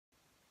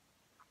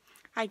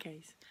Hi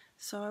guys,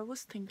 so I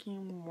was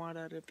thinking what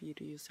other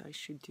videos I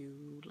should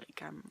do,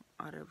 like I'm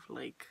out of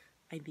like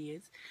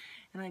ideas,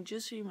 and I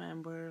just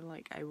remember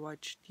like I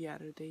watched the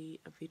other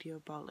day a video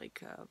about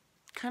like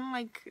kind of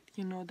like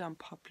the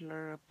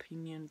unpopular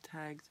opinion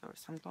tags or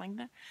something like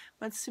that,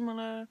 but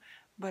similar,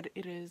 but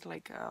it is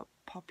like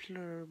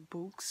popular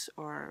books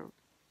or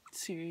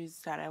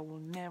series that I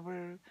will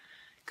never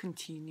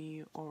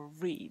continue or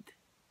read,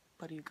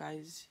 but you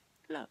guys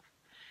love.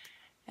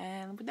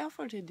 And without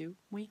further ado,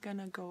 we're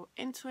gonna go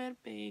into it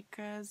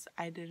because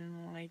I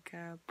didn't like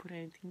put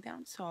anything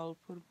down, so I'll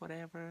put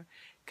whatever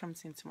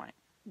comes into mind.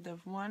 The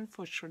one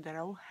for sure that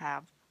I will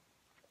have,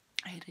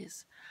 it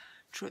is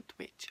Truth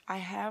Witch. I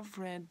have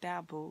read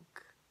that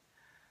book,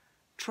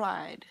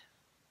 tried,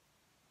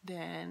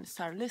 then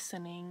start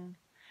listening,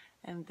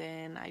 and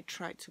then I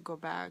tried to go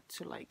back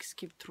to like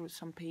skip through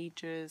some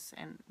pages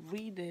and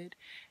read it.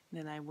 And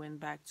then I went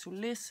back to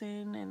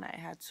listen, and I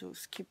had to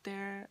skip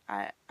there.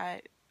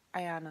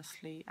 I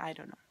honestly, I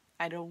don't know.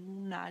 I do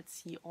not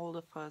see all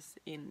the fuss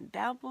in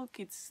that book.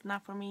 It's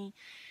not for me.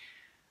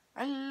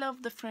 I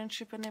love the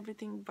friendship and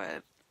everything,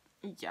 but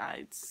yeah,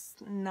 it's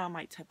not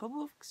my type of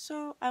book,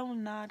 so I will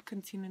not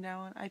continue that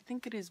one. I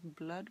think it is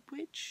Blood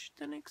Witch,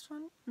 the next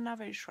one. I'm not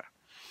very sure.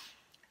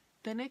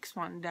 The next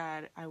one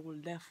that I will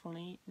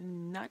definitely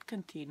not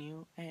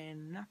continue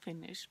and not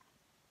finish,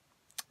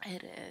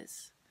 it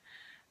is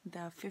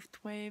the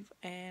Fifth Wave,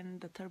 and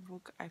the third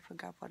book, I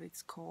forgot what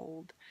it's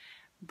called.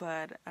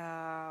 But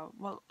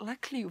well,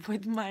 luckily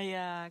with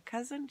my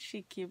cousin,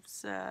 she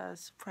keeps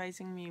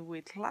surprising me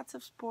with lots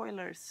of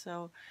spoilers.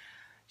 So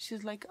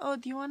she's like, "Oh,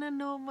 do you want to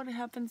know what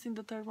happens in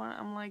the third one?"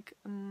 I'm like,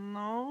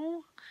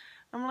 "No."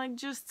 I'm like,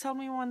 "Just tell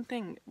me one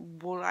thing.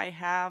 Will I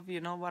have,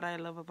 what I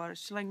love about it?"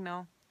 She's like,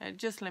 "No.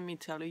 Just let me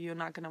tell you, you're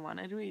not gonna want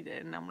to read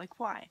it." And I'm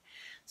like, "Why?"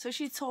 So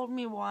she told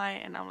me why,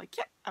 and I'm like,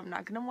 "Yeah, I'm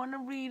not gonna want to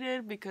read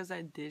it because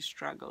I did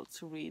struggle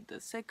to read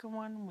the second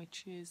one,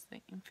 which is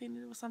the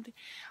Infinite or something."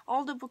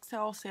 All the books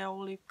I'll say I'll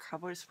leave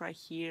covers right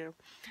here.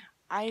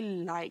 I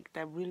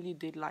really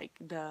did like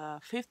the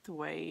Fifth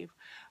Wave,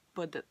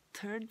 but the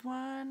third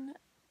one,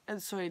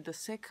 sorry, the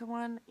second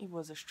one, it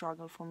was a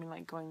struggle for me,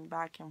 like going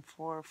back and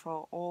forth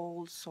for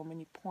all so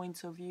many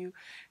points of view.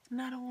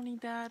 Not only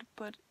that,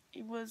 but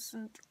it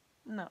wasn't,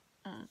 no,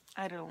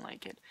 I don't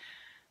like it.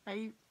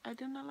 I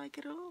did not like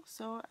it at all,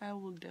 so I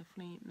will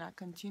definitely not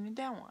continue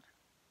that one.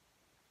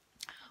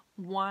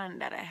 One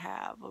that I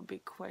have a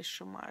big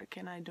question mark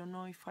and I don't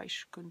know if I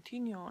should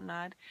continue or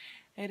not,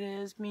 it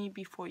is Me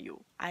Before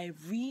You. I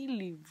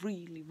really,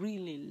 really,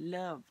 really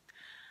loved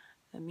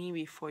Me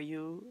Before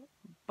You,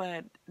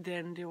 but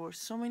then there were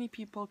so many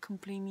people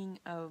complaining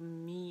of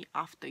Me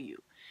After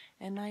You,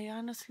 and I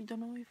honestly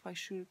don't know if I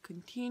should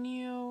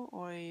continue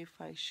or if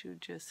I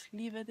should just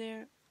leave it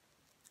there.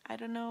 I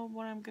don't know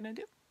what I'm gonna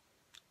do.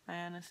 I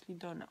honestly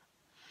don't know.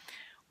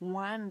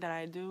 One that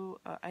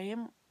I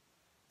am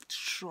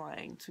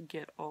trying to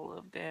get all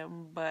of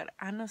them, but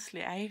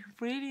honestly, I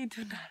really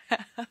do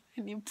not have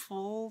any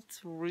pull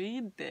to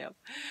read them.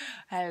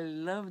 I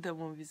love the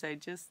movies. I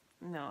just,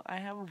 no, I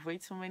have way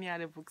too many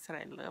other books that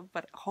I love,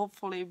 but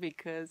hopefully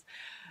because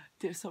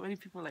there's so many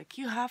people like,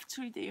 you have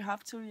to read it, you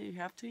have to read it, you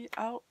have to read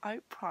it. I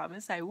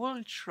promise I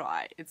will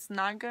try. It's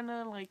not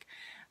gonna like,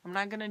 I'm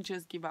not gonna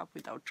just give up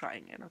without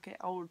trying it, okay?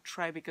 I will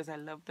try because I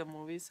love the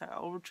movies. So I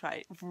will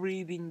try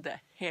reading the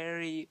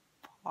Harry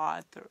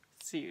Potter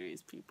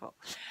series, people.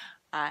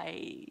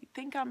 I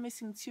think I'm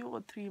missing 2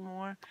 or 3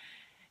 more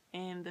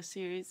in the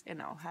series,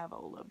 and I'll have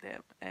all of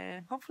them.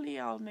 And hopefully,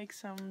 I'll make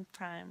some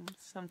time,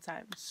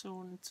 sometime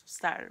soon, to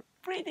start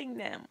reading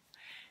them.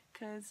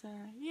 Cause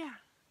yeah,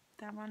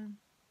 that one,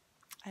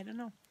 I don't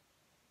know.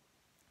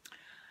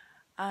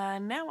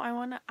 Now I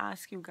wanna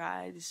ask you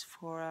guys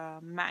for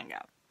a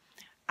manga.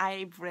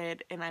 I've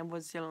read and I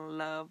was in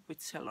love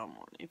with Sailor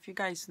Moon. If you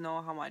guys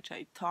know how much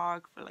I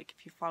talk, for like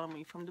if you follow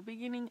me from the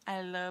beginning,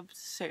 I love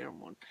Sailor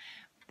Moon.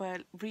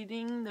 But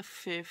reading the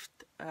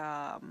fifth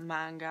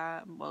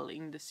manga, well,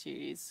 in the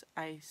series,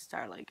 I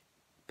start like,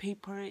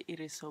 paper, it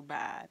is so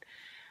bad.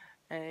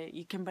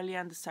 You can barely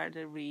understand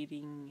the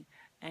reading,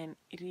 and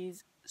it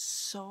is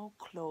so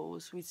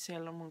close with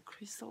Sailor Moon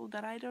Crystal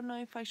that I don't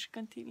know if I should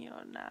continue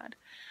or not.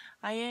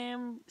 I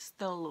am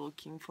still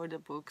looking for the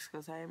books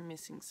because I am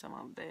missing some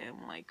of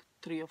them, like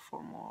 3 or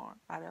 4 more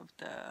out of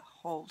the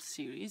whole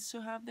series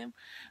to have them.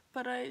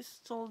 But I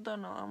still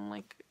don't know. I'm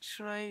like,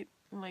 should I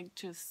like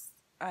just,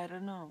 I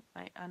don't know.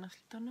 I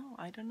honestly don't know.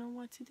 I don't know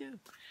what to do.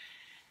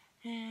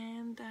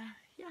 And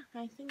yeah,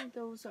 I think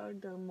those are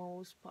the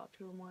most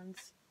popular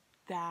ones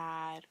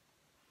that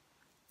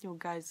you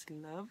guys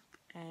loved,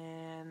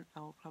 and I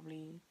will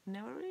probably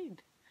never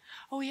read.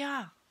 Oh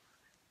yeah,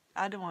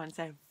 other ones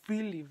I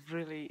really,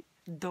 really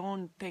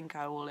don't think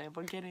I will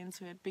ever get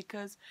into it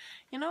because,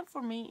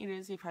 for me it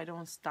is, if I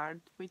don't start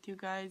with you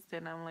guys,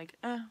 then I'm like,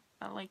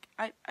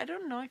 I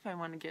don't know if I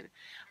want to get it.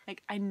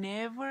 Like I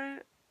never,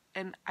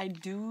 and I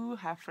do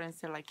have friends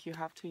that are like, you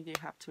have to read it,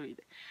 you have to read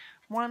it.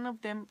 One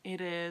of them,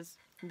 it is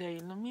the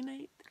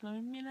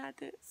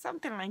Illuminati,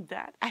 something like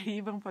that. I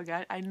even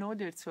forgot. I know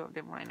there's two of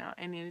them right now,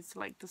 and it's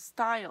like the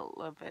style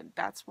of it.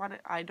 That's what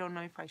I don't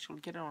know if I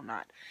should get it or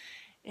not.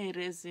 It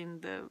is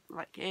in the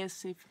like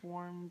essay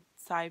form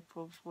type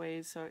of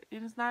way, so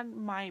it is not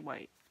my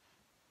way.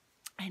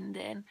 And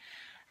then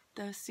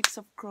the Six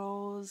of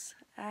Crows,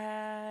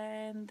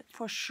 and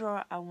for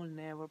sure I will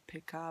never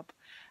pick up.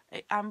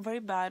 I'm very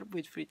bad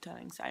with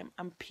retellings.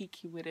 I'm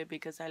picky with it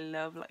because I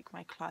love like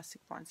my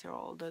classic ones are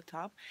all the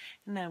top,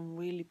 and I'm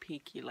really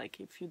picky. Like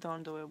if you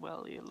don't do it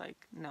well, you're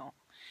like no.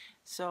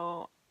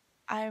 So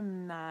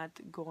I'm not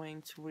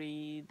going to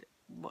read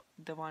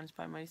the ones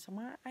by Marisa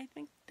Mar. I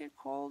think they're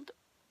called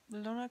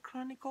Lunar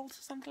Chronicles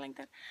or something like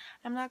that.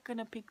 I'm not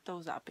gonna pick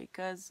those up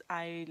because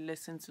I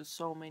listen to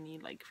so many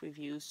like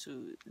reviews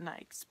to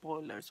like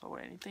spoilers or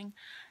anything,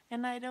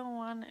 and I don't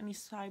want any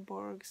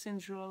cyborg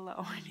Cinderella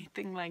or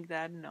anything like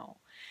that. No.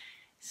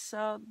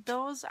 So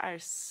those are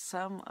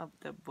some of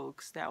the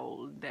books that I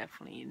will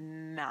definitely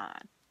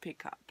not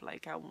pick up.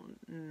 Like I will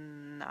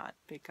not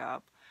pick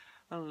up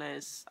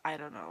unless I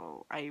don't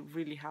know, I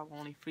really have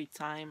only free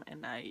time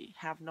and I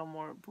have no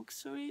more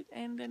books to read,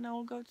 and then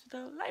I'll go to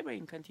the library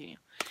and continue.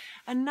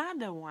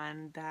 Another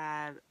one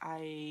that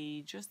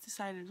I just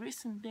decided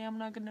recently I'm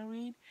not gonna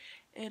read,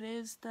 it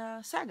is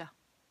the saga.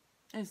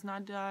 It's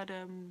not that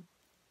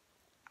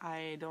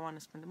I don't want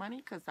to spend the money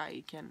because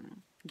I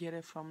can get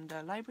it from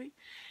the library.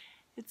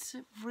 It's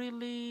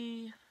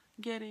really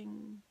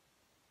getting,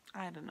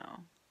 I don't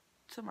know,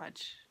 too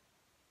much.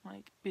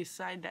 Like,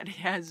 beside that, it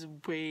has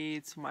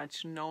way too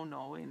much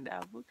no in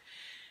that book.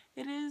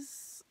 It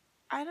is,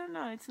 I don't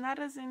know, it's not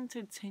as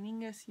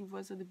entertaining as it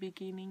was at the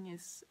beginning.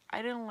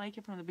 I didn't like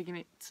it from the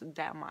beginning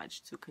that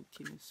much to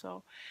continue.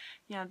 So,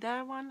 yeah,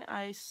 that one,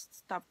 I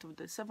stopped with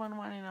the second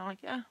one, and I'm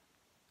like, yeah,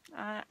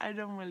 I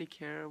don't really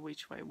care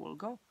which way we'll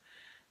go.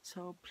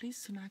 So,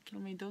 please do not kill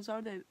me. Those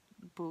are the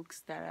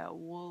books that I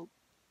will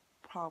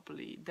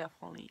probably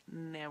definitely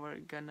never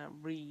gonna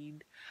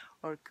read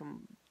or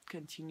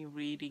continue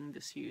reading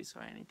the series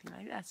or anything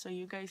like that. So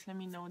you guys let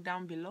me know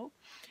down below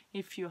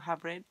if you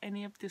have read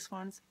any of these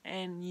ones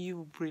and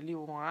you really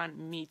want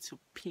me to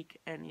pick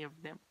any of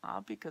them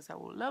up because I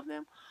will love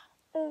them,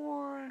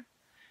 or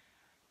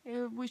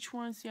which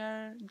ones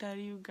are that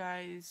you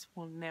guys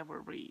will never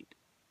read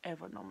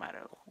ever, no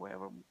matter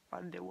whoever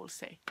what they will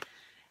say.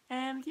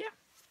 And yeah,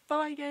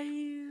 bye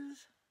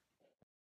guys.